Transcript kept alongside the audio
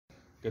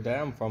Good day,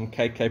 I'm from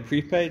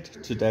Prepaid.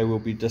 Today we'll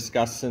be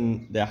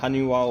discussing the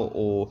Honeywell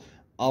or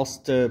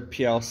Elster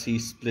PLC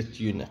split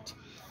unit.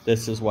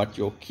 This is what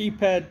your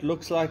keypad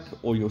looks like,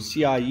 or your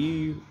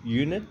CIU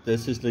unit.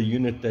 This is the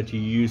unit that you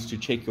use to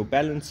check your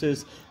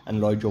balances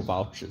and load your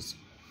vouchers.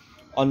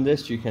 On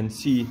this you can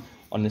see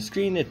on the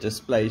screen it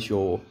displays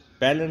your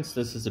balance.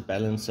 This is the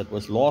balance that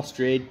was last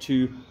read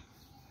to.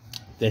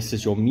 This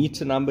is your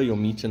meter number. Your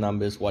meter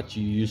number is what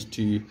you use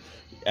to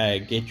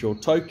get your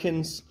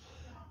tokens.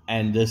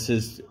 And this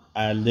is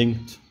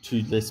linked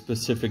to the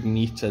specific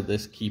meter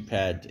this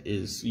keypad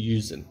is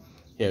using.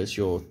 Here's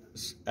your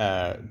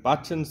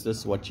buttons. This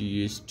is what you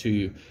use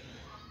to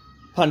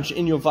punch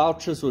in your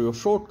vouchers or your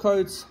short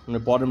codes. On the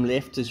bottom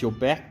left is your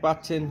back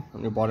button.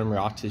 On the bottom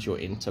right is your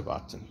enter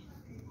button.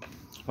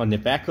 On the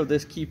back of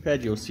this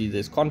keypad you'll see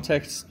there's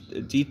contact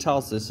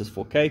details. This is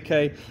for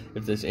KK.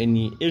 If there's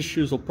any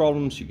issues or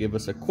problems, you give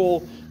us a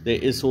call. There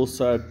is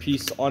also a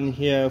piece on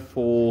here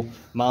for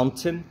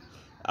mounting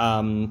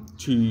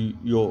onto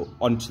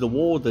the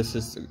wall. This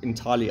is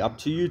entirely up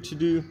to you to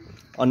do.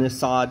 On the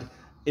side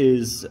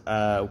is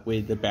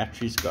where the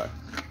batteries go.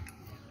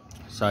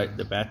 So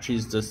the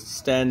batteries, just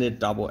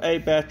standard AA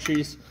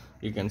batteries.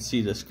 You can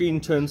see the screen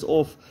turns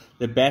off.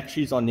 The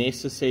batteries are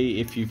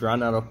necessary if you've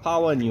run out of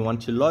power and you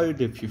want to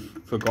load. If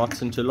you've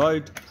forgotten to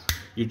load,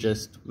 you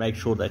just make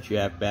sure that you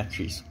have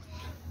batteries.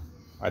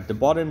 At the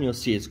bottom you'll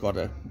see it's got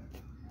a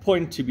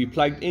point to be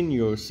plugged in.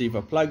 You'll receive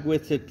a plug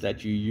with it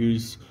that you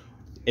use.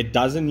 It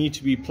doesn't need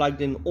to be plugged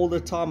in all the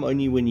time,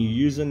 only when you're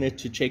using it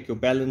to check your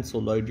balance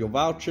or load your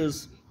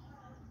vouchers.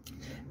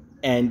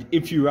 And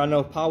if you run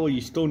out of power,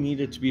 you still need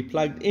it to be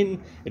plugged in.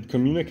 It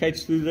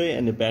communicates through there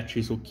and the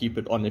batteries will keep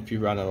it on if you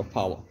run out of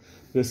power.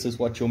 This is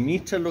what your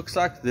meter looks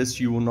like. This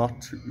you will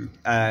not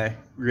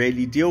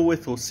really deal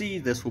with or see.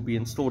 This will be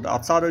installed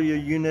outside of your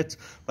unit,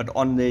 but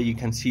on there you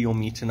can see your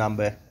meter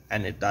number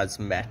and it does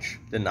match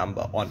the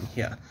number on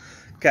here.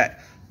 Okay,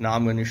 now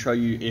I'm going to show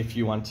you if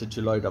you wanted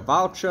to load a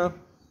voucher.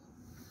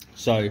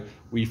 So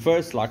we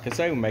first, like I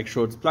say, we'll make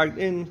sure it's plugged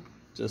in,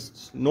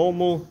 just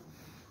normal.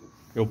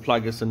 Your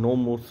plug is a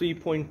normal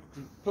 3-point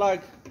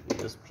plug.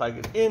 Just plug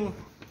it in.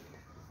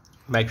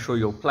 Make sure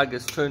your plug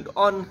is turned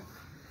on.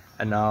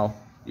 And now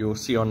you'll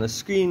see on the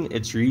screen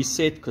it's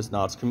reset because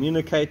now it's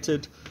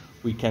communicated.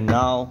 We can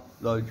now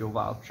load your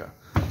voucher.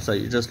 So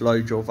you just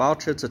load your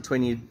voucher. It's a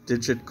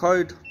 20-digit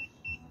code.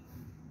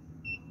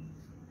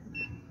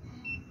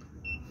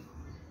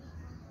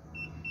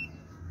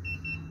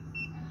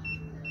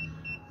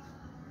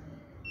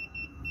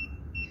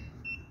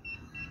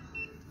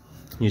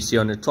 You see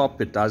on the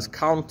top it does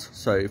count,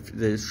 so if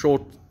there's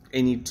short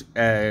any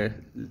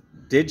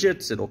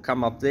digits, it'll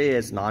come up there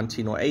as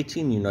 19 or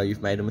 18. You know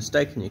you've made a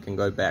mistake and you can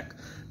go back.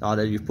 Now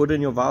that you've put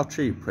in your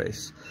voucher, you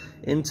press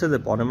enter. The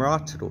bottom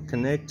right, it'll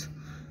connect.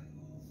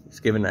 It's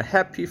given a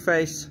happy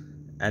face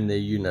and the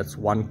unit's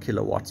 1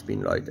 kilowatts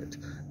been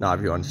loaded. Now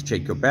if you want to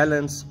check your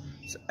balance,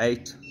 it's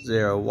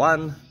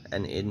 801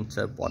 and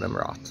enter bottom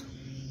right.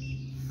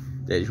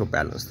 There's your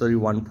balance,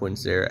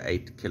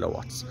 31.08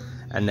 kilowatts.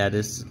 And that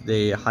is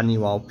the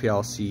Honeywell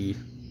PLC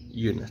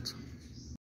unit.